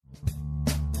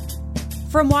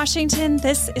From Washington,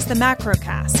 this is the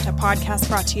Macrocast, a podcast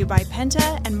brought to you by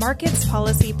Penta and Markets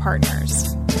Policy Partners.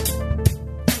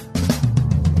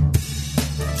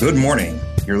 Good morning.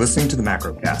 You're listening to the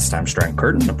Macrocast. I'm Stratton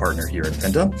Curtin, a partner here at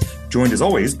Penta, joined as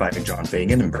always by John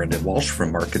Fagan and Brendan Walsh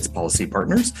from Markets Policy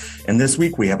Partners. And this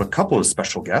week we have a couple of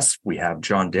special guests. We have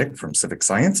John Dick from Civic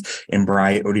Science and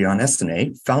Bry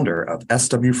Odion-Estene, founder of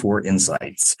SW4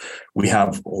 Insights. We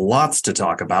have lots to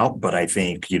talk about, but I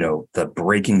think, the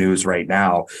breaking news right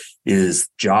now is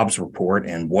jobs report,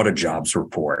 and what a jobs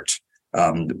report.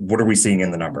 What are we seeing in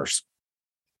the numbers?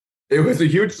 It was a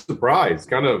huge surprise.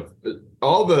 Kind of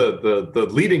all the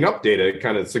leading up data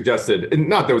kind of suggested, and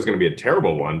not that it was going to be a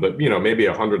terrible one, but maybe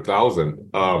 100,000.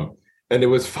 And it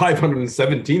was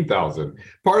 517,000.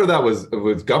 Part of that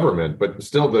was government, but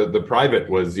still the private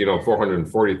was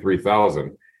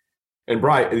 443,000. And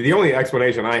Bry, the only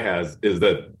explanation I has is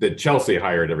that Chelsea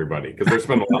hired everybody because they're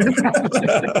spending a lot of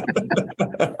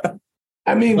money.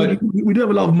 I mean, we do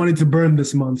have a lot of money to burn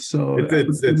this month, so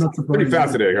it's not pretty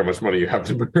fascinating how much money you have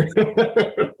to burn.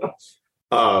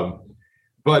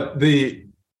 But the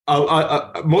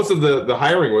most of the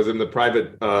hiring was in the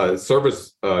private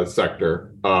service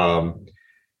sector.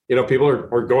 People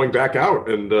are going back out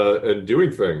and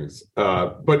doing things.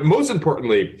 But most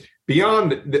importantly,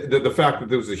 beyond the fact that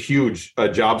there was a huge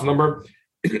jobs number,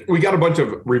 we got a bunch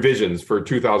of revisions for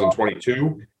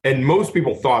 2022, and most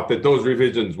people thought that those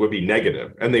revisions would be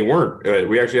negative, and they weren't.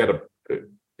 We actually had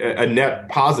a net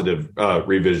positive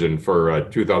revision for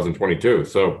 2022.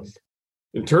 So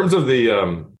in terms of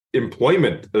the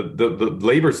employment, the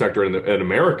labor sector in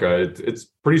America, it's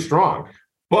pretty strong.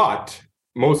 But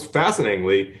most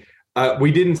fascinatingly,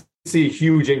 we didn't see a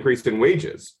huge increase in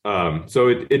wages.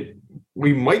 So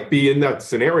we might be in that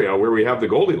scenario where we have the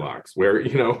Goldilocks, where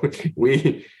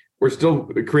we're still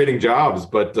creating jobs,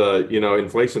 but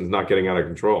inflation's not getting out of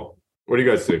control. What do you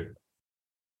guys see?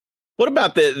 What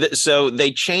about so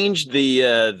they changed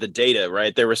the data,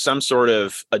 right? There was some sort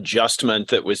of adjustment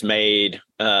that was made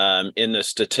in the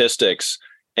statistics.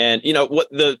 And what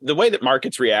the way that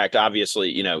markets react,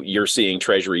 obviously, you're seeing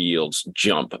treasury yields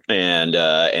jump, and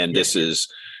this is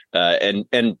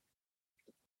and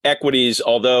equities,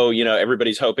 although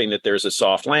everybody's hoping that there's a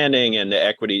soft landing, and the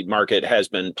equity market has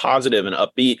been positive and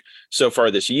upbeat so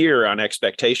far this year on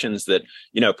expectations that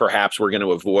perhaps we're going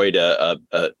to avoid a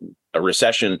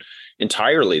recession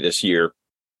entirely this year.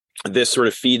 This sort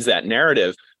of feeds that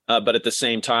narrative. But at the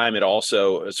same time, it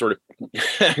also sort of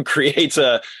creates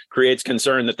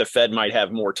concern that the Fed might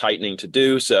have more tightening to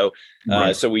do. So,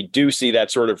 Right. So we do see that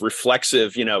sort of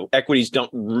reflexive. Equities don't.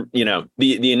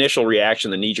 The initial reaction,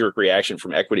 the knee-jerk reaction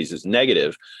from equities is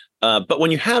negative. But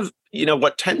when you have,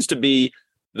 what tends to be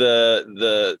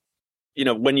when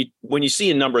you see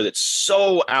a number that's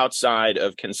so outside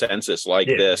of consensus like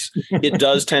this, it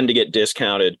does tend to get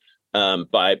discounted.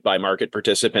 By market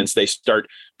participants. They start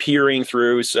peering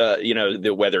through,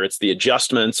 whether it's the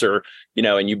adjustments or,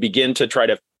 and you begin to try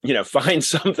to, find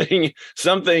something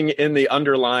in the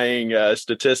underlying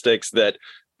statistics that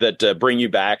bring you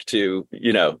back to,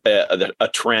 a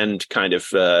trend kind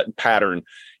of pattern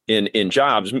in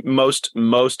jobs. Most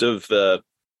of the,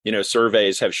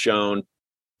 surveys have shown,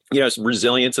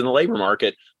 resilience in the labor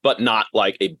market, but not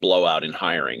like a blowout in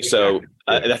hiring. Exactly.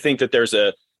 So I think that there's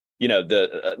the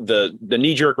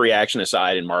knee-jerk reaction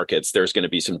aside in markets, there's going to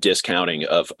be some discounting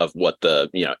of what the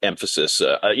emphasis,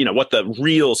 what the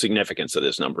real significance of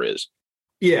this number is.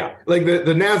 Yeah, like the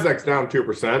Nasdaq's down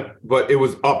 2%, but it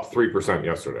was up 3%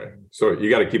 yesterday. So you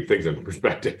got to keep things in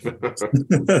perspective.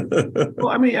 Well,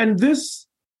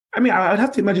 I'd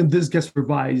have to imagine this gets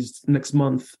revised next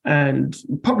month and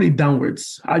probably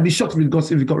downwards. I'd be shocked if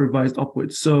it got revised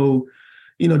upwards. So,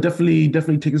 definitely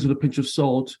take this with a pinch of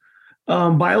salt.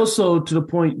 But also, to the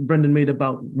point Brendan made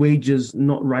about wages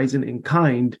not rising in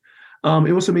kind,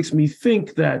 it also makes me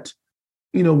think that,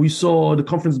 we saw the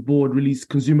conference board release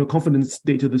consumer confidence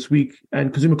data this week,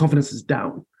 and consumer confidence is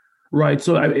down, right?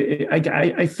 So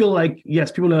I feel like,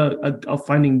 yes, people are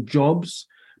finding jobs,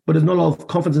 but there's not a lot of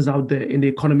confidence out there in the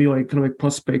economy or economic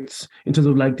prospects in terms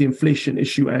of like the inflation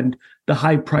issue and the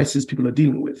high prices people are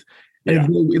dealing with. Yeah.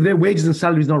 And if their wages and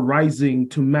salaries not rising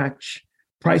to match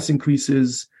price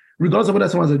increases, regardless of whether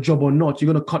someone has a job or not,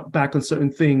 you're going to cut back on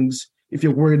certain things if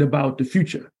you're worried about the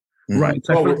future, right?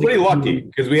 So well, we're pretty lucky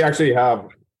because we actually have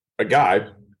a guy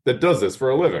that does this for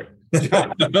a living.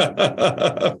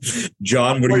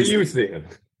 John, what are are you seeing?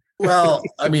 Well,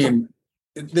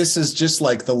 this is just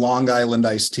like the Long Island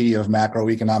iced tea of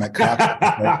macroeconomic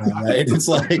cocktails, right? It's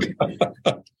like,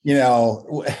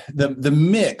 the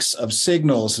mix of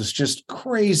signals is just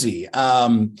crazy.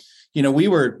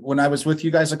 when I was with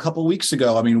you guys a couple of weeks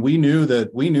ago, I mean, we knew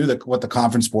that what the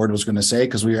conference board was going to say,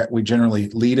 because we generally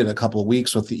lead it a couple of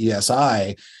weeks with the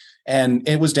ESI, and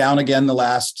it was down again.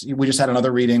 We just had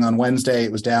another reading on Wednesday.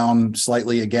 It was down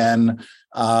slightly again,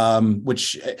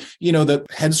 which, the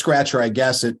head scratcher, I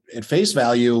guess, at face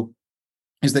value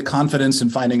is that confidence in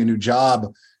finding a new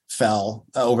job fell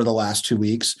over the last 2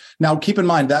 weeks. Now, keep in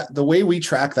mind that the way we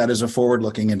track that is a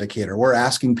forward-looking indicator. We're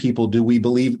asking people, do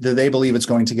they believe it's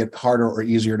going to get harder or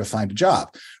easier to find a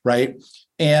job, right?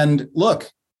 And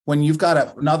look, when you've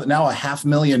got now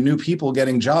 500,000 new people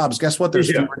getting jobs, guess what?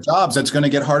 There's fewer jobs. It's going to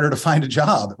get harder to find a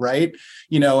job, right?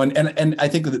 And I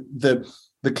think the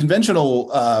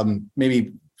conventional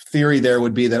maybe theory there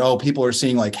would be that, people are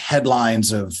seeing like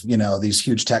headlines of, these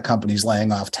huge tech companies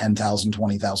laying off 10,000,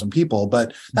 20,000 people,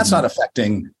 but that's not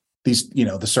affecting these,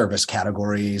 the service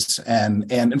categories. And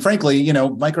frankly,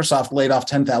 Microsoft laid off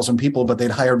 10,000 people, but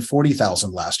they'd hired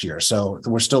 40,000 last year. So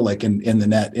we're still like in the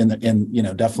net,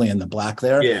 definitely in the black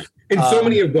there. Yeah. And so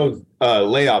many of those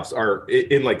layoffs are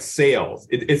in like sales.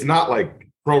 It's not like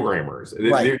programmers.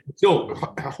 Right. They're still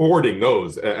hoarding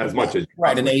those as much as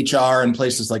right in HR and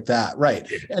places like that. Right.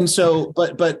 And so,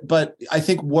 but I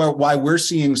think why we're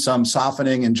seeing some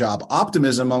softening in job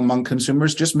optimism among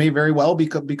consumers just may very well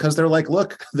because they're like,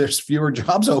 look, there's fewer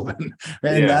jobs open,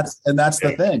 and that's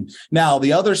the thing. Now,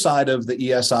 the other side of the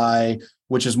ESI,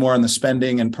 which is more on the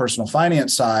spending and personal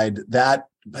finance side, that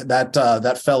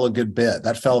fell a good bit.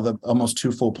 That fell almost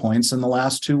 2 full points in the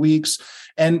last 2 weeks.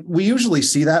 And we usually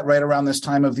see that right around this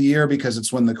time of the year because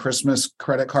it's when the Christmas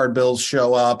credit card bills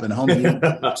show up and home heating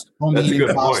costs. And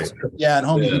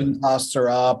home heating costs are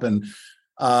up. And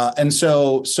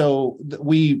so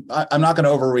I'm not going to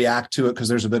overreact to it because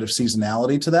there's a bit of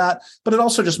seasonality to that, but it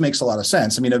also just makes a lot of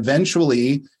sense. I mean,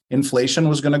 eventually inflation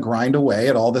was going to grind away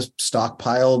at all this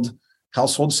stockpiled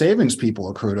household savings people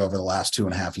accrued over the last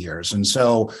 2.5 years. And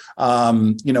so,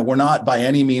 we're not by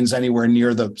any means anywhere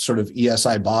near the sort of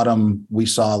ESI bottom we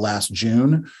saw last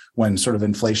June when sort of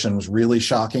inflation was really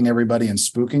shocking everybody and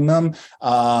spooking them.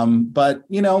 But,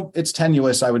 it's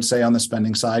tenuous, I would say, on the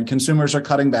spending side. Consumers are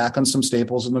cutting back on some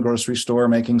staples in the grocery store,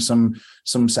 making some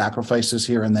sacrifices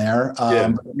here and there.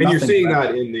 And you're seeing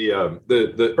that in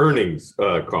the earnings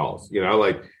calls,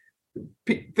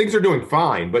 things are doing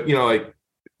fine, but,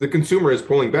 the consumer is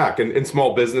pulling back, and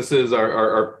small businesses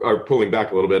are pulling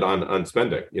back a little bit on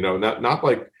spending. Not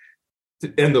like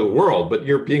the end of the world, but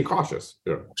you're being cautious.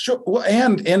 Sure. Well,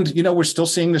 and we're still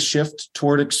seeing the shift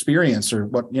toward experience or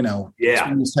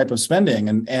experience type of spending,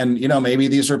 and maybe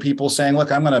these are people saying,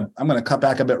 look, I'm gonna cut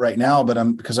back a bit right now, but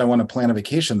because I want to plan a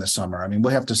vacation this summer. I mean,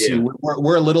 we'll have to see.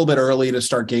 We're a little bit early to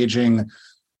start gauging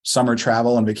summer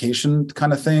travel and vacation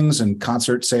kind of things and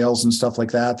concert sales and stuff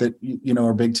like that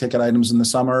are big ticket items in the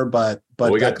summer. But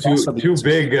we got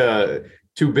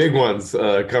two big ones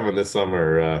coming this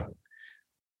summer.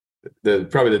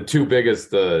 Probably the two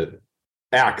biggest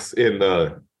acts in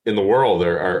the world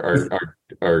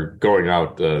are going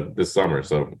out this summer.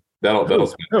 So that'll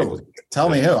tell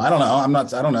me who. I don't know.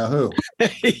 I don't know who.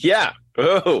 Yeah.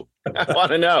 Oh, I want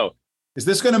to know. Is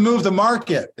this going to move the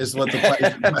market? Is what the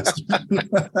question.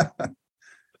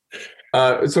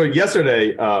 So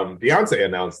yesterday, Beyonce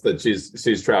announced that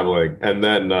she's traveling, and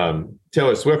then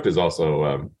Taylor Swift is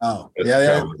also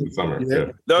traveling this summer.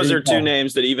 Yeah. Those are two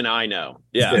names that even I know.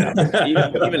 Yeah.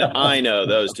 even I know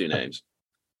those two names.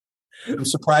 I'm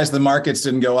surprised the markets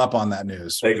didn't go up on that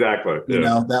news. Exactly.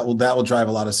 Yeah. That will drive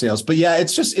a lot of sales. But yeah,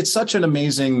 it's such an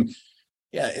amazing.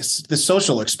 Yeah, it's the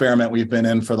social experiment we've been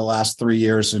in for the last 3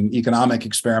 years, an economic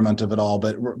experiment of it all.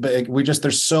 But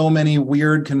there's so many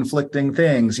weird conflicting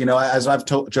things. As I've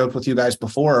joked with you guys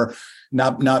before,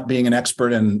 not being an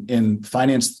expert in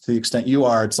finance to the extent you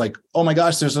are, it's like, oh my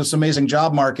gosh, there's this amazing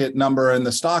job market number and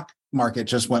the stock market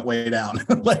just went way down.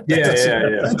 Like,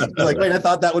 wait, I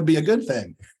thought that would be a good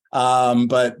thing.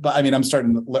 But I mean, I'm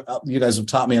starting to, you guys have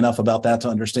taught me enough about that to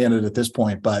understand it at this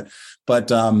point, but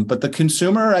the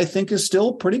consumer, I think, is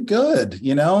still pretty good.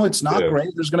 It's not great.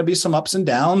 There's going to be some ups and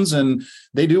downs, and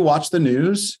they do watch the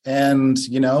news, and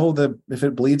if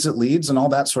it bleeds, it leads, and all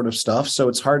that sort of stuff. So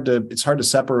it's hard to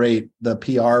separate the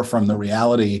PR from the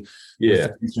reality.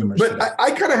 Yeah. But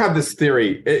I kind of have this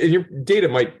theory, and your data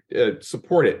might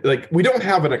support it. Like, we don't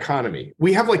have an economy.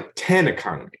 We have like 10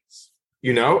 economies.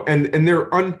 And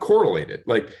they're uncorrelated.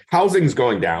 Like, housing's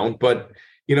going down, but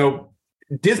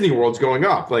Disney World's going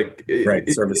up. Like, right,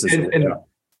 services. And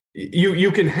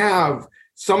you can have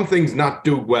some things not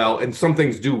do well and some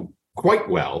things do quite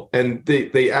well, and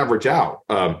they average out.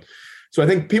 So I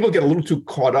think people get a little too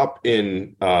caught up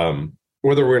in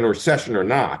whether we're in a recession or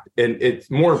not, and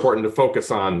it's more important to focus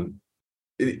on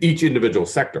each individual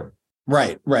sector.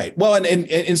 Right. Well, and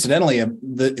incidentally,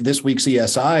 this week's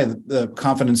ESI, the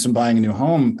confidence in buying a new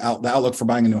home, the outlook for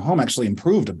buying a new home actually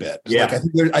improved a bit. Yeah.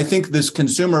 Like I think this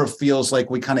consumer feels like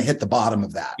we kind of hit the bottom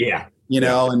of that. Yeah.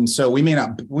 And so we may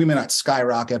not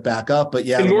skyrocket back up, but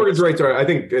yeah. And mortgage rates are, I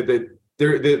think they're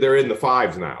in the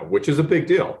 5s now, which is a big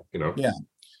deal, Yeah.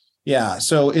 Yeah.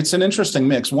 So it's an interesting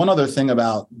mix. One other thing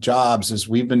about jobs is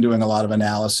we've been doing a lot of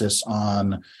analysis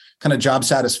on kind of job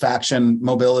satisfaction,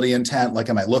 mobility intent. Like,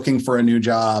 am I looking for a new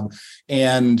job?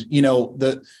 And,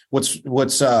 what's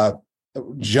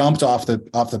jumped off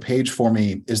the page for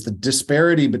me is the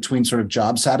disparity between sort of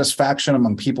job satisfaction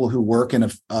among people who work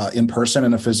in person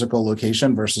in a physical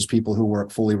location versus people who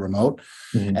work fully remote.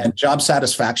 Mm-hmm. And job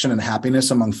satisfaction and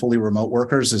happiness among fully remote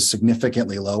workers is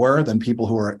significantly lower than people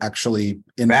who are actually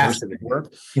in person at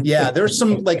work. Yeah, there's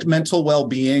some like mental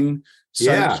well-being,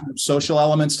 social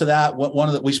elements to that.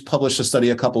 We published a study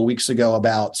a couple of weeks ago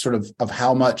about sort of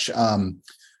how much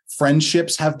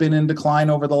friendships have been in decline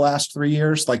over the last 3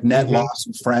 years, like net loss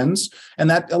of friends. And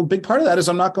that a big part of that is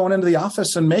I'm not going into the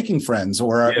office and making friends,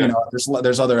 or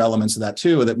there's other elements of that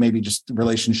too, that maybe just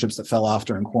relationships that fell off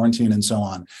during quarantine and so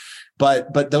on.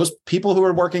 But those people who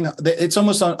are working, it's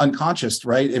almost unconscious,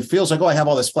 right? It feels like, I have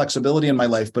all this flexibility in my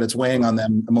life, but it's weighing on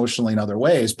them emotionally in other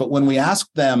ways. But when we ask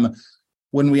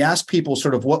people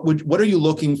sort of what are you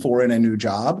looking for in a new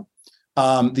job?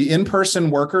 The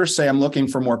in-person workers say, I'm looking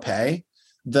for more pay.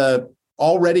 The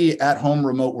already at-home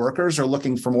remote workers are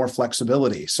looking for more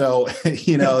flexibility. So,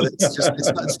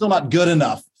 it's still not good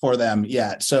enough for them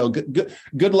yet. So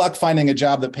good luck finding a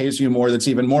job that pays you more, that's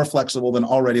even more flexible than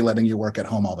already letting you work at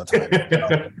home all the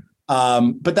time.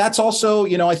 But that's also,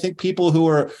 I think people who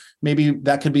are maybe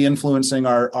that could be influencing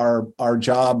our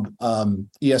job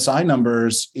ESI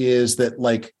numbers is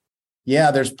that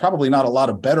there's probably not a lot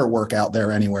of better work out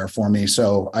there anywhere for me.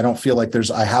 So I don't feel like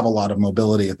I have a lot of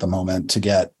mobility at the moment to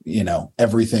get,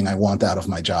 everything I want out of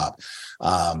my job.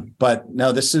 But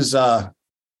no, this is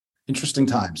interesting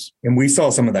times. And we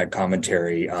saw some of that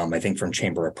commentary, I think, from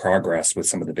Chamber of Progress with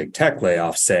some of the big tech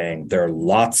layoffs, saying there are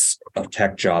lots of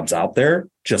tech jobs out there,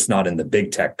 just not in the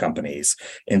big tech companies.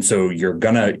 And so you're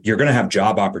gonna have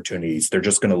job opportunities. They're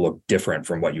just going to look different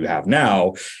from what you have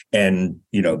now. And,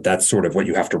 that's sort of what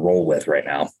you have to roll with right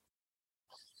now.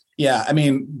 Yeah, I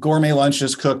mean, gourmet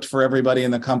lunches cooked for everybody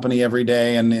in the company every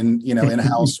day, and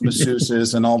in-house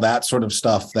masseuses and all that sort of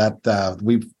stuff that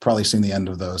we've probably seen the end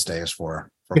of those days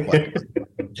for quite.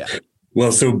 Yeah.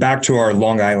 Well, so back to our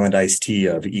Long Island iced tea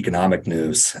of economic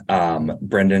news.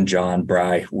 Brendan, John,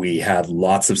 Bry, we had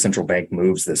lots of central bank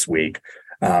moves this week.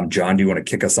 John, do you want to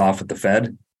kick us off with the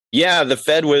Fed? Yeah, the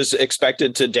Fed was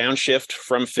expected to downshift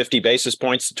from 50 basis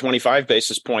points to 25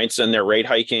 basis points in their rate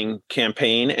hiking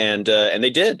campaign, and they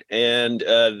did. And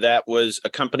that was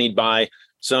accompanied by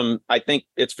some, I think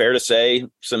it's fair to say,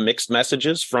 some mixed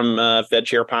messages from Fed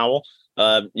Chair Powell.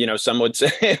 Some would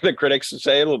say, the critics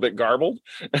say, a little bit garbled.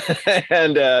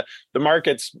 And the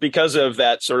markets, because of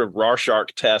that sort of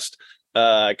Rorschach test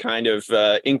kind of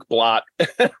ink blot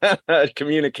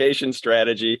communication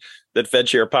strategy that Fed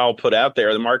Chair Powell put out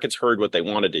there, the markets heard what they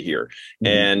wanted to hear.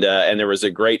 Mm-hmm. And there was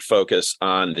a great focus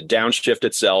on the downshift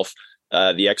itself,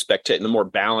 the more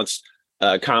balanced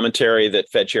commentary that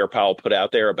Fed Chair Powell put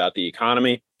out there about the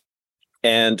economy.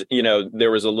 And,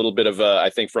 there was a little bit of I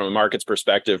think from a market's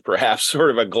perspective, perhaps sort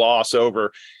of a gloss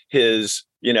over his,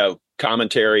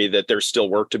 commentary that there's still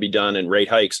work to be done and rate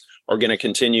hikes are going to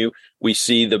continue. We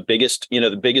see the biggest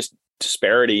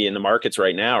disparity in the markets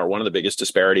right now, or one of the biggest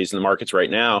disparities in the markets right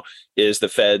now, is the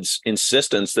Fed's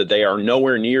insistence that they are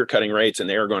nowhere near cutting rates, and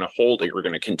they are going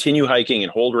to continue hiking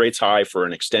and hold rates high for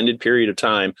an extended period of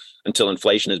time until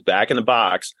inflation is back in the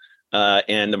box.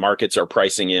 And the markets are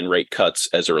pricing in rate cuts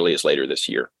as early as later this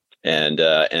year. And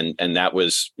that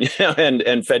was,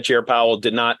 and Fed Chair Powell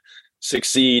did not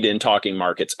succeed in talking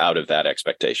markets out of that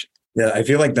expectation. Yeah, I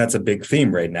feel like that's a big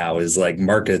theme right now, is like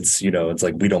markets, it's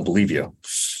like, we don't believe you.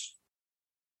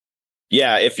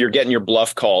 Yeah, if you're getting your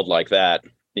bluff called like that,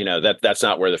 that's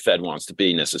not where the Fed wants to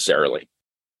be necessarily.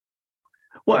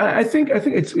 Well, I think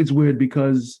it's weird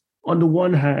because on the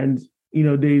one hand,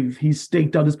 he's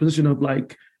staked out this position of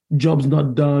like, jobs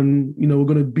not done, we're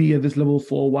going to be at this level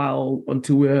for a while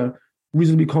until we're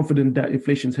reasonably confident that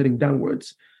inflation is heading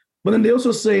downwards. But then they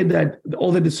also say that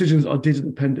all the decisions are data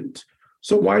dependent.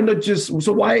 So why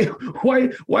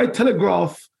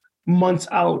telegraph months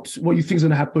out what you think is going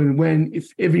to happen when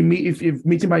if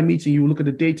meeting by meeting you look at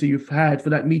the data you've had for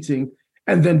that meeting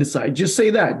and then decide? Just say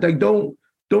that. Like don't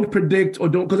predict or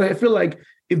don't, because I feel like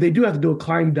if they do have to do a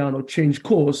climb down or change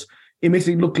course, it makes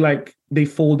it look like they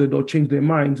folded or changed their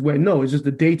minds, where no, it's just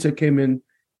the data came in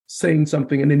saying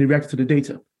something and then they react to the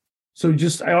data. So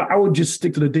I would just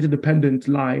stick to the data dependent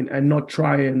line and not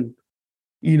try and,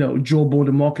 jawbone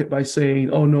the market by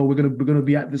saying, oh no, we're gonna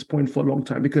be at this point for a long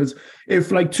time. Because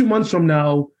if like 2 months from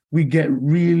now we get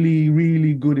really,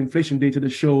 really good inflation data that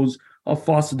shows a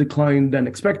faster decline than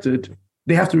expected,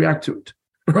 they have to react to it,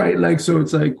 right? Like, so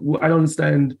it's like, I don't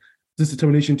understand this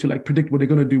determination to like predict what they're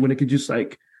gonna do when they could just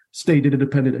like stay data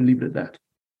dependent and leave it at that.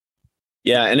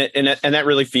 Yeah, and that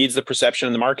really feeds the perception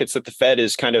in the markets that the Fed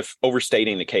is kind of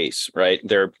overstating the case, right?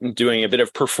 They're doing a bit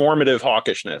of performative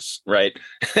hawkishness, right?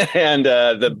 And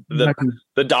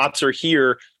the dots are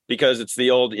here because it's the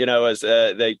old, as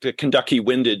the Kentucky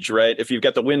windage, right? If you've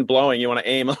got the wind blowing, you want to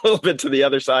aim a little bit to the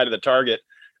other side of the target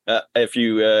if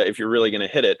you're really going to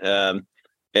hit it.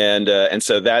 And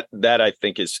so that I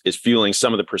think is fueling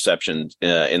some of the perception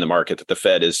in the market that the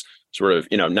Fed is sort of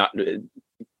not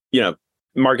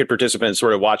market participants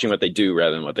sort of watching what they do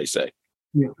rather than what they say.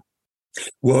 Yeah.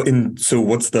 Well, and so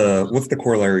what's the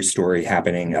corollary story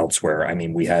happening elsewhere? I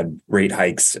mean, we had rate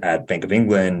hikes at Bank of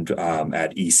England,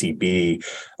 at ECB.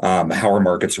 How are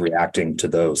markets reacting to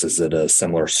those? Is it a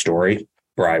similar story?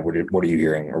 Bri, what are you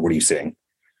hearing or what are you seeing?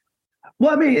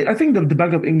 Well, I mean, I think the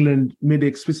Bank of England made it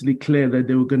explicitly clear that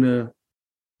they were going to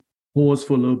pause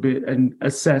for a little bit and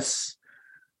assess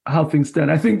how things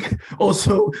stand. I think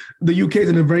also the UK is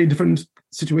in a very different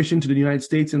situation to the United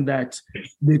States in that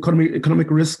the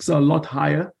economic risks are a lot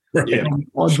higher. Yeah.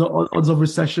 Odds of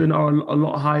recession are a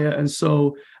lot higher. And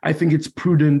so I think it's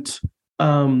prudent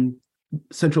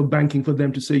central banking for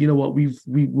them to say, you know what,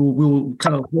 we'll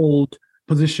kind of hold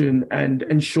position and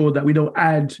ensure that we don't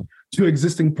add to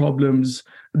existing problems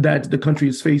that the country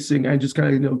is facing and just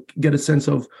kind of get a sense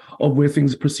of where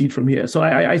things proceed from here. So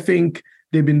I think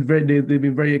they've been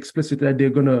very explicit that they're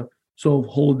gonna sort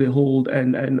of hold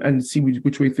and see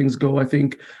which way things go. I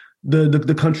think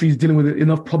the country is dealing with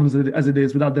enough problems as it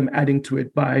is without them adding to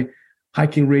it by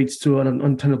hiking rates to an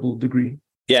untenable degree.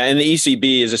 Yeah, and the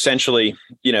ECB is essentially,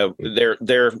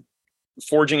 they're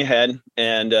forging ahead,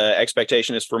 and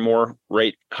expectation is for more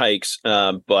rate hikes.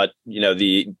 But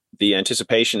the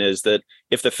anticipation is that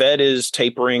if the Fed is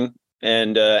tapering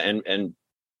and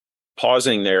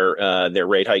pausing their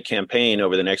rate hike campaign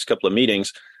over the next couple of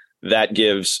meetings, that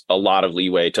gives a lot of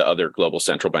leeway to other global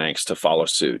central banks to follow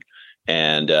suit.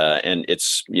 And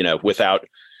it's, without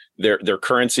their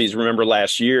currencies. Remember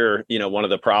last year, one of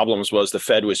the problems was the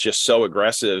Fed was just so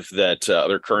aggressive that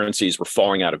other currencies were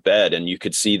falling out of bed. And you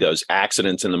could see those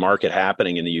accidents in the market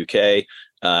happening in the UK.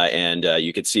 And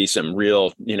you could see some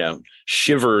real,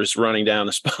 shivers running down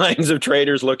the spines of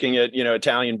traders looking at,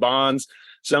 Italian bonds.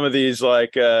 Some of these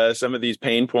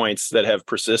pain points that have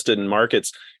persisted in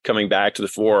markets coming back to the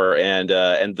fore, and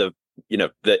the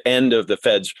end of the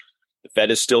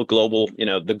Fed is still global,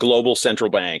 the global central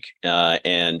bank,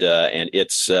 and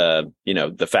it's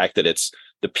the fact that it's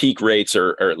the peak rates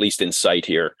are at least in sight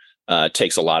here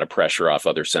takes a lot of pressure off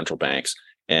other central banks.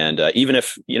 And even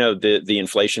if the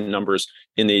inflation numbers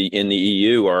in the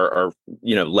EU are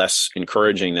less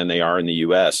encouraging than they are in the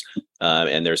US,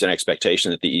 and there's an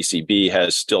expectation that the ECB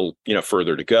has still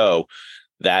further to go,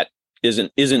 that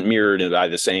isn't mirrored by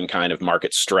the same kind of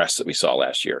market stress that we saw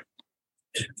last year.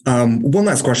 One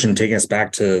last question, taking us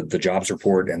back to the jobs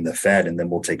report and the Fed, and then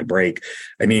we'll take a break.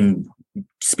 I mean,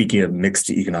 speaking of mixed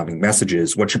economic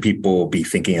messages, what should people be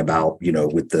thinking about,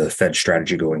 with the Fed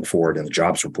strategy going forward in the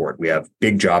jobs report? We have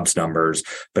big jobs numbers,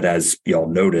 but as y'all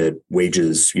noted,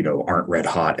 wages, aren't red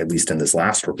hot, at least in this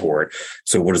last report.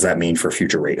 So what does that mean for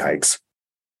future rate hikes?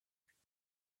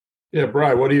 Yeah,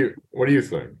 Bri, what do you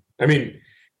think? I mean,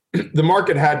 the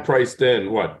market had priced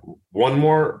in one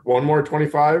more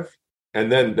 25, and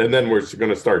then we're going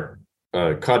to start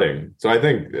cutting. So I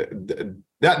think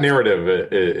that narrative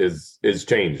is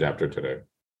changed after today.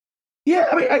 Yeah,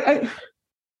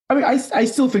 I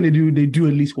still think they do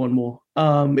at least one more.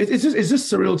 It's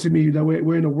just surreal to me that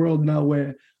we're in a world now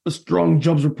where a strong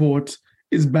jobs report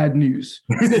is bad news.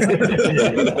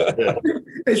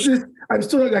 It's just, I'm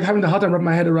still having the hard time wrapping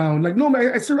my head around.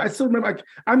 I still remember,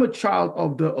 I'm a child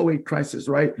of the 2008 crisis,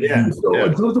 right? Yeah. So a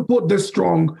jobs report this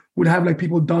strong would have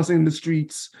people dancing in the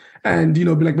streets and, be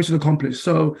like mission accomplished.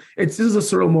 So this is a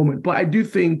surreal moment. But I do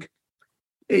think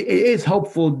it is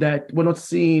helpful that we're not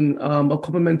seeing a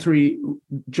complementary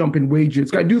jump in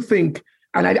wages. I do think,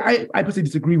 and I personally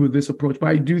disagree with this approach, but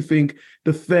I do think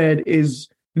the Fed is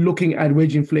looking at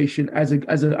wage inflation as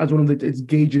one of its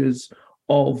gauges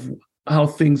of how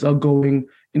things are going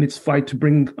in its fight to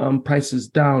bring prices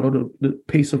down, or the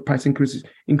pace of price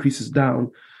increases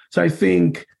down. So I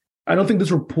don't think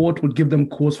this report would give them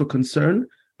cause for concern.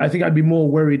 I think I'd be more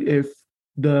worried if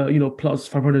the, plus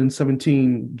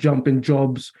 517 jump in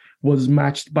jobs was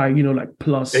matched by, like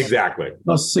plus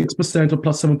 6% or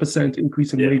plus 7%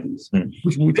 increase in wages.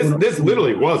 This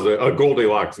literally was a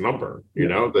Goldilocks number.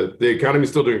 The economy is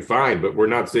still doing fine, but we're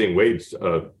not seeing wage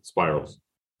spirals.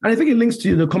 And I think it links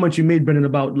to the comment you made, Brendan,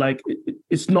 about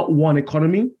it's not one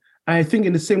economy. And I think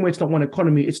in the same way it's not one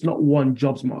economy, it's not one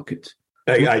jobs market.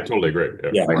 I totally agree.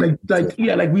 Yeah.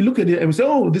 Right? We look at it and we say,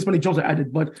 oh, this many jobs are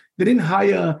added, but we didn't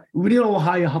all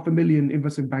hire 500,000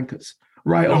 investment bankers,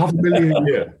 right? Or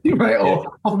 500,000, right? Or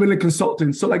 500,000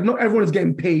 consultants. So not everyone is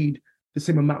getting paid the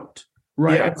same amount,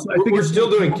 right? Yeah. So I think we're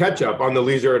still doing catch up on the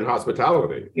leisure and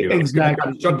hospitality.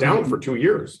 Exactly. It got shut down for 2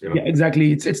 years. Yeah,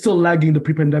 exactly. It's still lagging the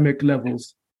pre-pandemic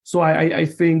levels. So I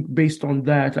think based on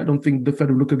that, I don't think the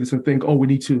Fed will look at this and think, oh, we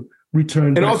need to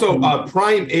return. And also,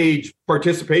 prime age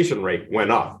participation rate went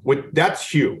up. That's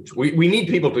huge. We need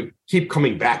people to keep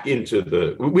coming back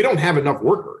into we don't have enough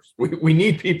workers. We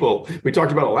need people. We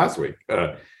talked about it last week.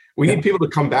 We need people to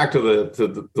come back to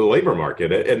the labor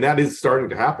market, and that is starting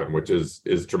to happen, which is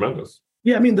tremendous.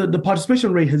 Yeah, I mean, the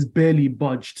participation rate has barely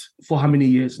budged for how many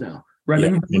years now, right?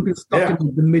 Yeah. We've been stuck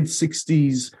in the mid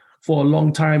 60s for a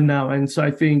long time now. And so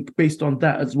I think based on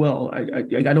that as well, I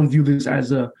don't view this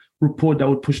as a report that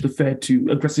would push the Fed to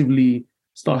aggressively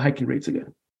start hiking rates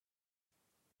again.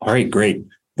 All right, great.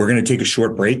 We're going to take a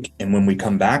short break. And when we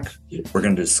come back, we're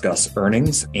going to discuss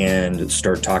earnings and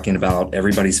start talking about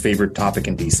everybody's favorite topic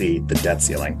in DC, the debt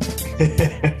ceiling.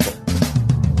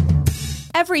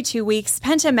 Every 2 weeks,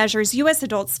 Penta measures U.S.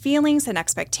 adults' feelings and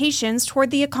expectations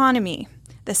toward the economy.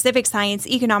 The Civic Science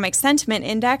Economic Sentiment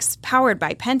Index, powered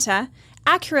by Penta,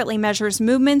 accurately measures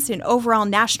movements in overall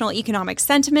national economic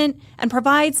sentiment and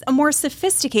provides a more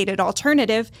sophisticated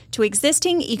alternative to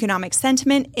existing economic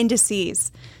sentiment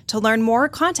indices. To learn more,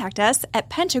 contact us at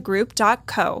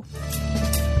pentagroup.co.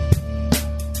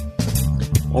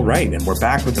 All right, and we're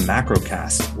back with the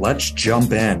Macrocast. Let's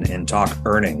jump in and talk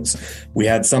earnings. We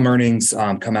had some earnings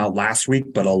come out last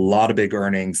week, but a lot of big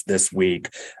earnings this week.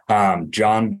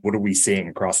 John, what are we seeing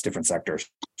across different sectors?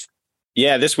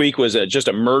 Yeah, this week was just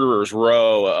a murderer's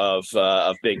row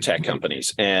of big tech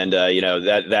companies, and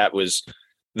that was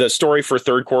the story for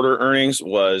third quarter earnings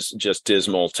was just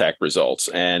dismal tech results,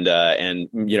 and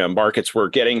markets were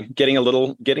getting a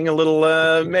little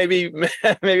maybe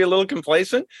a little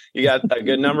complacent. You got a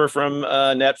good number from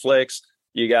Netflix,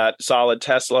 you got solid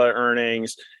Tesla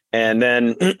earnings, and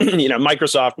then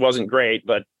Microsoft wasn't great,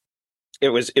 but it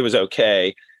was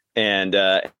okay. And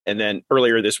then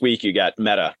earlier this week, you got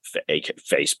Meta,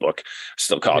 Facebook,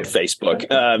 still called Facebook,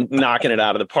 knocking it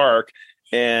out of the park.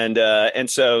 And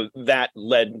so that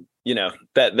led,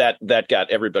 that got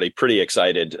everybody pretty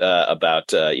excited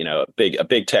about, a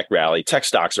big tech rally. Tech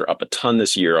stocks are up a ton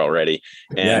this year already.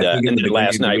 And then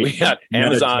last night we got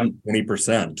Amazon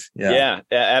 20%. Yeah,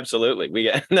 absolutely.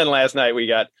 And then last night we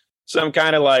got some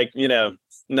kind of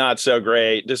not so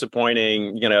great,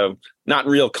 disappointing, not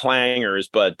real clangers,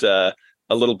 but a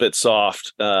little bit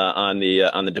soft on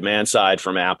the demand side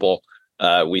from Apple.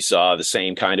 We saw the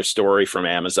same kind of story from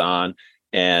Amazon.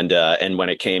 And when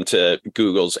it came to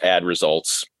Google's ad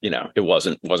results, it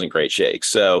wasn't great shakes.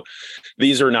 So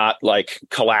these are not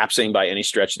collapsing by any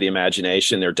stretch of the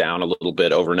imagination. They're down a little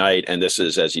bit overnight. And this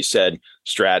is, as you said,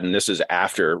 Stratton, this is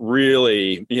after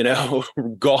really,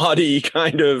 gaudy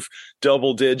kind of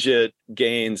double digit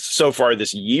gains so far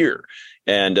this year.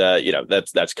 And,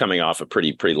 that's coming off a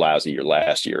pretty lousy year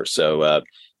last year. So,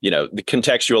 the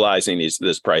contextualizing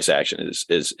this price action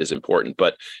is important,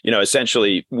 but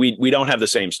essentially we don't have the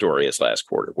same story as last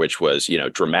quarter, which was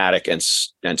dramatic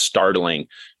and startling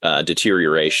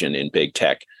deterioration in big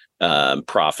tech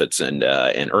profits and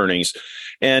earnings,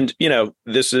 and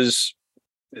this is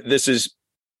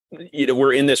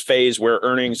we're in this phase where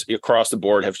earnings across the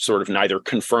board have sort of neither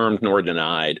confirmed nor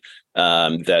denied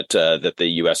that the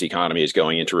U.S. economy is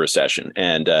going into recession,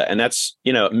 and that's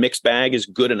mixed bag is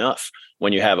good enough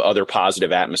when you have other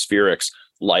positive atmospherics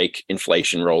like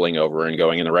inflation rolling over and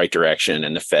going in the right direction,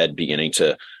 and the Fed beginning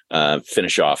to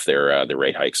finish off their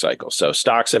rate hike cycle. So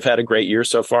stocks have had a great year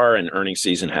so far, and earnings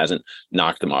season hasn't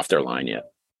knocked them off their line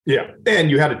yet. Yeah,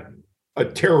 and you had a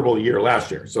terrible year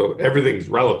last year, so everything's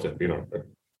relative,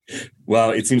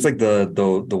 Well, it seems like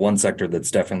the one sector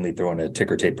that's definitely throwing a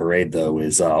ticker tape parade, though,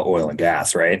 is oil and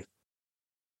gas, right?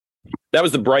 That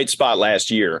was the bright spot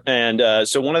last year. And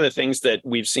so one of the things that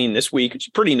we've seen this week, which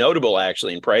is pretty notable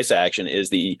actually in price action, is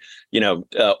the,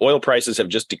 oil prices have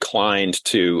just declined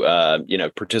to,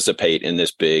 participate in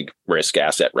this big risk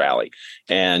asset rally.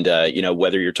 And,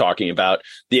 whether you're talking about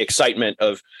the excitement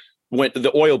of when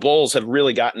the oil bulls have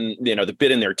really gotten, the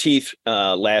bit in their teeth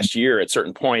last year at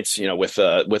certain points, with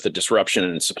a disruption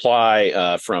in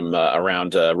supply from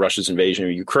around Russia's invasion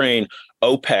of Ukraine,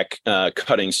 OPEC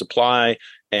cutting supply,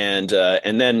 and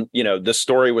then the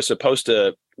story was supposed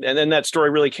to, and then that story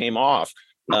really came off,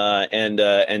 and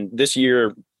this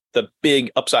year the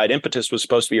big upside impetus was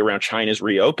supposed to be around China's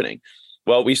reopening.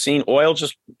 Well, we've seen oil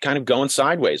just kind of going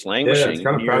sideways, languishing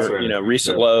near,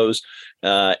 recent lows,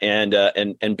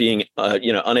 and being,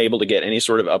 unable to get any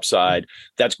sort of upside.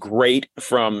 That's great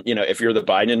from, if you're the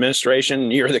Biden administration,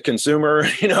 you're the consumer,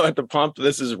 at the pump.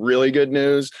 This is really good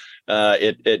news.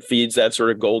 It feeds that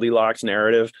sort of Goldilocks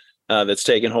narrative that's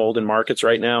taken hold in markets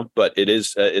right now. But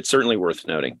it's certainly worth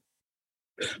noting.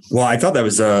 Well, I thought that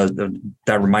was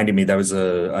that reminded me that was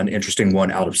an interesting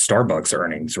one out of Starbucks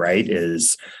earnings, right?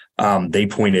 They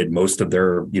pointed most of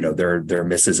their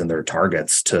misses and their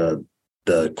targets to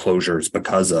the closures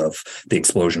because of the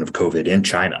explosion of COVID in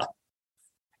China.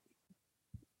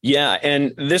 Yeah,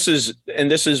 and this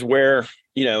is where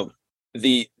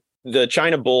the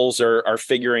China bulls are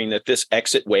figuring that this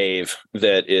exit wave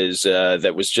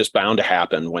that was just bound to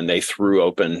happen when they threw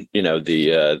open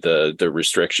the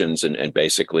restrictions and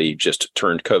basically just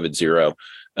turned COVID zero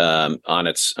on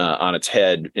its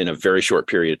head in a very short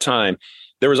period of time.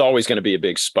 There was always going to be a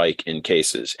big spike in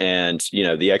cases. And,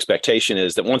 the expectation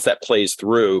is that once that plays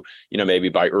through, maybe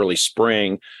by early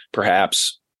spring,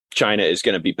 perhaps China is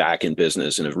going to be back in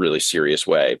business in a really serious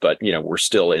way. But, we're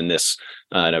still in this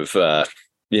kind of,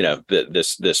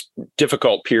 this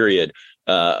difficult period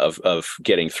of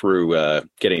getting through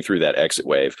that exit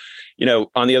wave.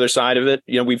 On the other side of it,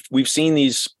 we've seen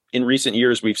these. In recent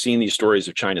years, we've seen these stories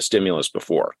of China stimulus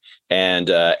before, and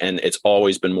it's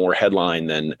always been more headline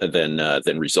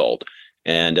than result.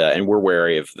 And we're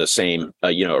wary of the same,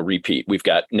 a repeat.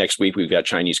 Next week we've got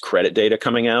Chinese credit data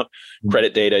coming out.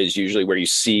 Credit data is usually where you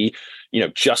see,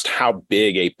 just how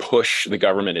big a push the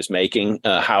government is making,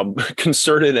 how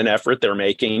concerted an effort they're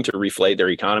making to reflate their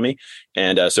economy,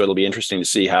 and so it'll be interesting to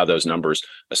see how those numbers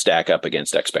stack up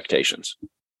against expectations.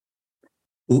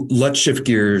 Let's shift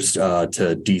gears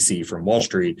to DC from Wall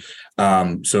Street.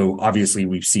 So obviously,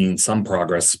 we've seen some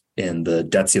progress in the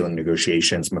debt ceiling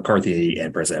negotiations. McCarthy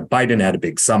and President Biden had a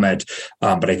big summit,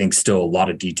 but I think still a lot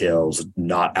of details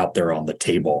not out there on the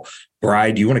table.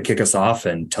 Bri, do you want to kick us off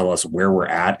and tell us where we're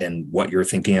at and what you're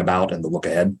thinking about and the look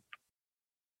ahead?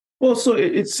 Well, so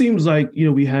it seems like,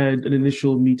 we had an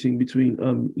initial meeting between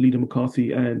Leader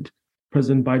McCarthy and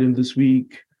President Biden this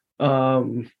week.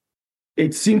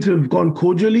 It seemed to have gone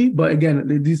cordially, but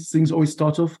again, these things always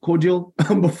start off cordial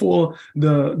before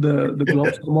the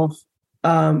gloves come off.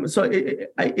 So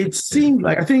it seemed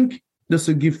like, I think, just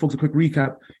to give folks a quick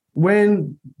recap,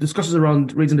 when discussions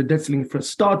around raising the debt ceiling first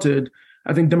started,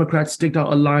 I think Democrats staked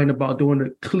out a line about they want a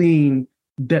clean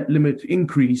debt limit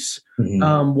increase,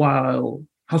 while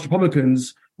House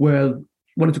Republicans wanted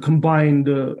to combine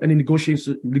any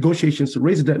negotiations to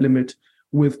raise the debt limit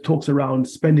with talks around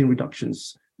spending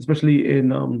reductions, especially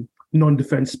in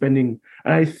non-defense spending.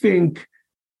 And I think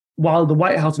while the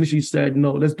White House initially said,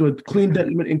 no, let's do a clean debt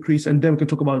limit increase, and then we can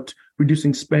talk about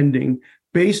reducing spending,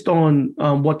 based on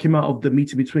what came out of the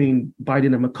meeting between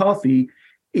Biden and McCarthy,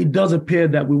 it does appear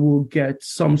that we will get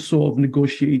some sort of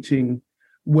negotiating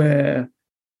where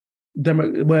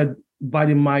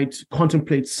Biden might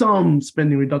contemplate some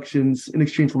spending reductions in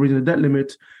exchange for raising the debt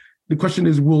limit. The question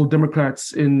is, will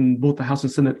Democrats in both the House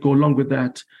and Senate go along with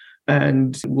that?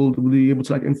 And will be able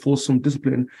to enforce some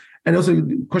discipline? And also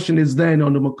the question is then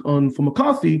for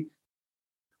McCarthy,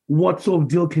 what sort of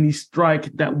deal can he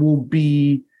strike that will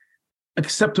be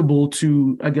acceptable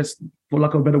to, I guess, for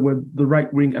lack of a better word, the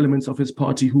right-wing elements of his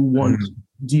party who want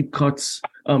deep cuts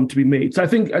to be made. So I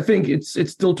think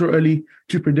it's still too early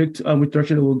to predict which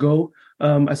direction it will go.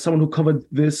 As someone who covered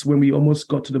this when we almost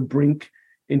got to the brink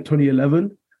in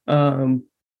 2011, I've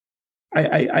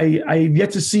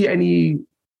yet to see any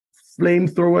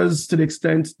flamethrowers to the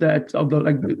extent that of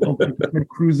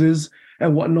cruises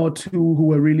and whatnot who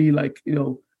were really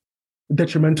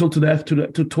detrimental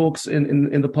to talks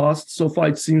in the past. So far,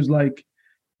 it seems like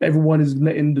everyone is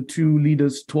letting the two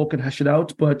leaders talk and hash it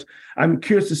out. But I'm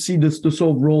curious to see the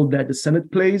sort of role that the Senate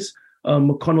plays.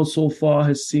 McConnell so far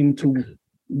has seemed to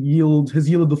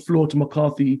yielded the floor to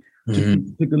McCarthy to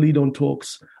take the lead on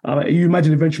talks. You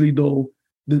imagine eventually, though,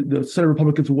 the Senate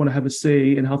Republicans will want to have a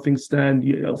say in how things stand.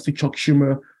 Obviously, Chuck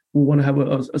Schumer will want to have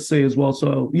a say as well.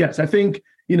 So yes, I think,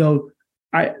 no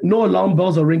alarm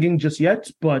bells are ringing just yet,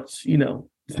 but,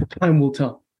 time will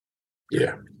tell.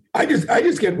 Yeah. I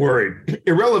just get worried,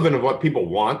 irrelevant of what people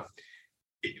want.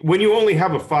 When you only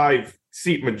have a 5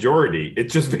 seat majority,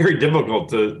 it's just very difficult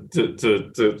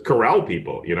to corral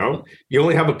people. You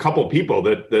only have a couple people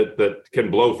that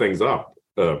can blow things up.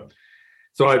 So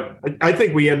I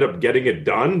think we end up getting it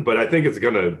done, but I think it's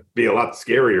going to be a lot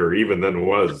scarier even than it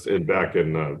was back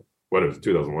in what it was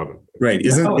 2011. Right.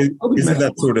 Isn't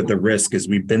that sort of the risk? Is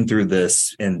we've been through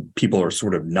this and people are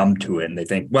sort of numb to it and they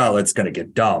think, well, it's going to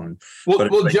get dumb.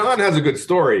 Well, John has a good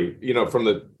story,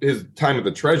 from his time at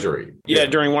the Treasury. Yeah,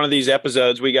 during one of these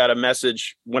episodes, we got a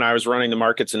message when I was running the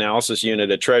markets analysis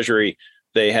unit at Treasury.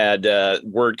 They had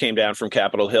word came down from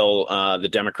Capitol Hill, the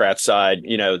Democrat side,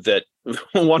 that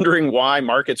wondering why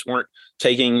markets weren't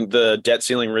taking the debt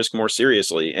ceiling risk more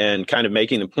seriously, and kind of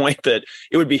making the point that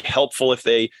it would be helpful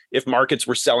if markets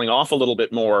were selling off a little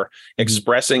bit more,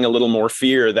 expressing a little more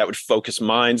fear, that would focus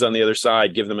minds on the other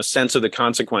side, give them a sense of the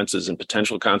consequences and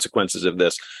potential consequences of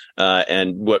this.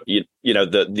 And what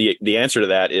the answer to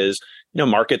that is,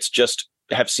 markets just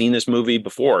have seen this movie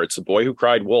before. It's The Boy Who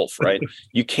Cried Wolf, right?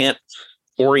 You can't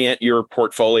orient your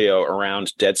portfolio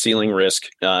around debt ceiling risk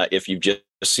if you've just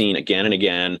seen again and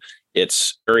again.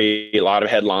 It's a lot of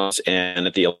headlines, and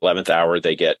at the 11th hour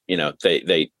they get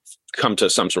they come to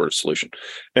some sort of solution,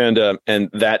 and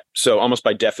that, so almost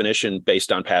by definition,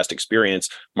 based on past experience,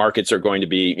 markets are going to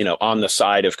be on the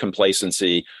side of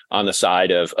complacency, on the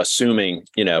side of assuming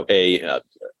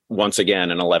once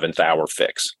again an 11th hour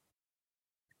fix.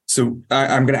 So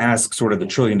I'm going to ask sort of the $1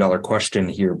 trillion question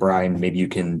here, Brian. Maybe you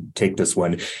can take this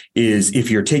one. Is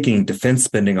if you're taking defense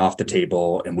spending off the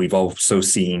table, and we've also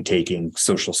seen taking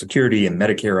Social Security and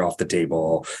Medicare off the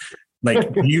table,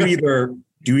 like do you either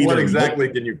what exactly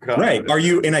can you cut? Right.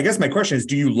 And I guess my question is,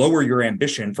 do you lower your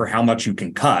ambition for how much you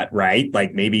can cut? Right.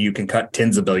 Like maybe you can cut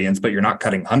tens of billions, but you're not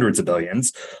cutting hundreds of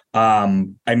billions. Or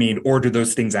do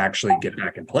those things actually get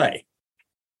back in play?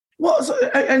 Well,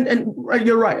 and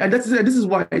you're right, and this is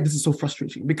why this is so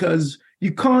frustrating, because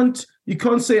you can't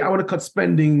say I want to cut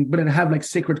spending, but then have like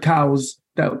sacred cows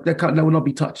that will not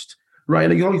be touched, right?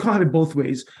 Like you can't have it both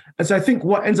ways. And so I think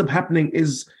what ends up happening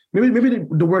is maybe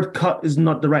the word cut is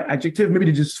not the right adjective. Maybe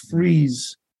they just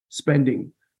freeze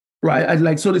spending,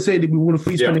 right? So they say that we want to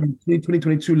freeze spending in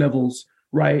 2022 levels,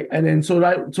 right? And then so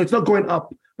it's not going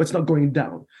up, but it's not going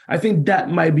down. I think that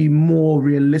might be more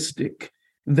realistic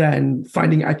than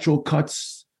finding actual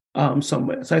cuts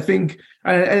somewhere. So I think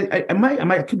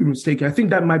I could be mistaken. I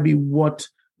think that might be what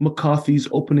McCarthy's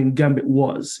opening gambit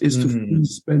is to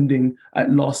freeze spending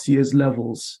at last year's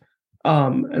levels,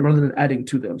 rather than adding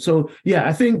to them. So yeah,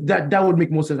 I think that would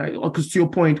make more sense. Because to your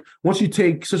point, once you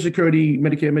take Social Security,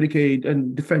 Medicare, Medicaid,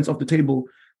 and defense off the table,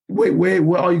 where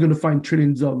are you going to find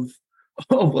trillions of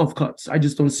cuts? I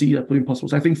just don't see that being possible.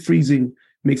 So I think freezing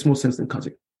makes more sense than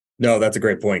cutting. No, that's a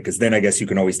great point, because then I guess you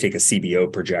can always take a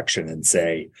CBO projection and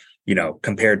say,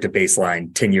 compared to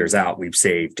baseline 10 years out, we've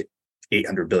saved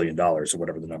 $800 billion or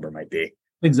whatever the number might be.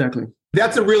 Exactly.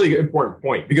 That's a really important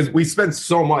point, because we spent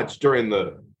so much during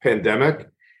the pandemic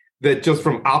that just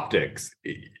from optics,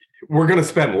 we're going to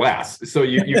spend less. So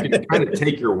you can kind of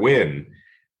take your win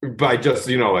by just,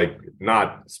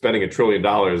 not spending $1 trillion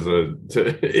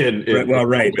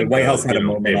right. The White House had a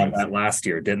moment on that last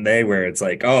year, didn't they? Where it's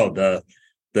like,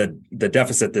 the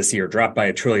deficit this year dropped by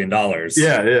 $1 trillion.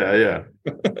 Yeah.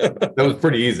 That was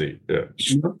pretty easy. Yeah.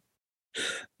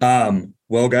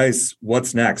 Well, guys,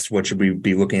 what's next? What should we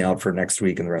be looking out for next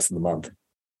week and the rest of the month?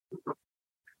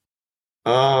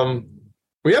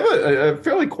 We have a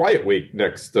fairly quiet week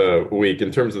next week in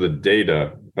terms of the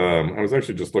data. I was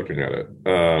actually just looking at it.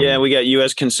 We got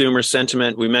U.S. consumer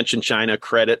sentiment. We mentioned China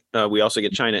credit. We also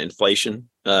get China inflation,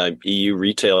 EU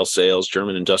retail sales,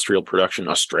 German industrial production,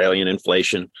 Australian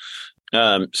inflation,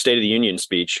 State of the Union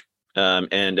speech.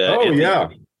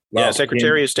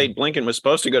 Secretary of State Blinken was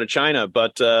supposed to go to China,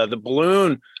 but the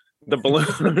balloon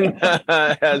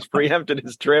has preempted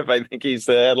his trip. I think the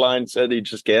headline said he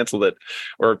just canceled it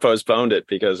or postponed it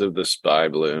because of the spy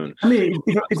balloon. I mean,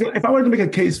 if I wanted to make a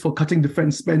case for cutting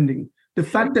defense spending, the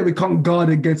fact that we can't guard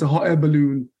against a hot air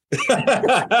balloon,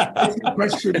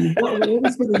 question, what are we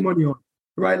spending money on?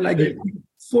 Right? Like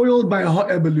foiled by a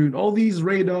hot air balloon, all these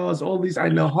radars,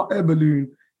 and a hot air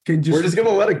balloon can just... We're just going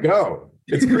to let it go.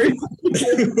 It's crazy.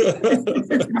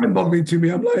 It's mind-boggling to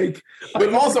me. I'm like...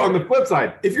 But also on the flip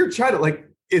side, if you're China, like,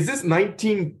 is this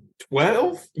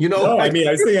 1912? No, I mean,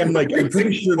 I say I'm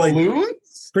pretty sure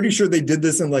balloons? Pretty sure they did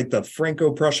this in the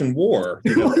Franco-Prussian War.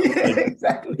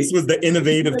 Exactly. This was the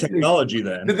innovative technology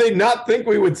then. Did they not think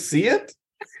we would see it?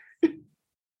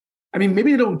 I mean,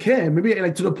 maybe they don't care. Maybe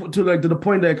to the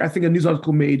point that I think a news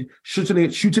article made,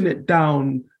 shooting it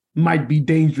down might be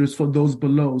dangerous for those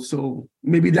below. So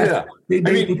maybe that's they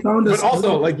found us. But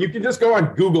also, like, you can just go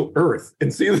on Google Earth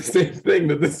and see the same thing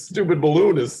that this stupid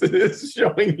balloon is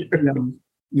showing you.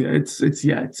 It's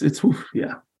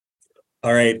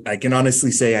All right. I can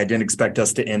honestly say I didn't expect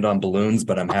us to end on balloons,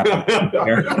 but I'm happy.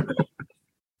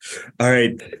 All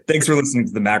right. Thanks for listening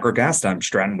to the Macrocast. I'm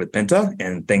Stratton with Penta,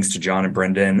 and thanks to John and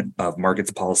Brendan of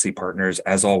Markets Policy Partners,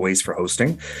 as always, for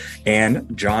hosting.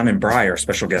 And John and Bry, our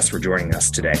special guests, for joining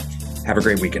us today. Have a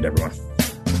great weekend, everyone.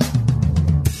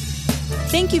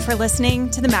 Thank you for listening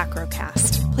to the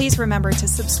Macrocast. Please remember to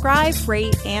subscribe,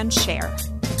 rate, and share.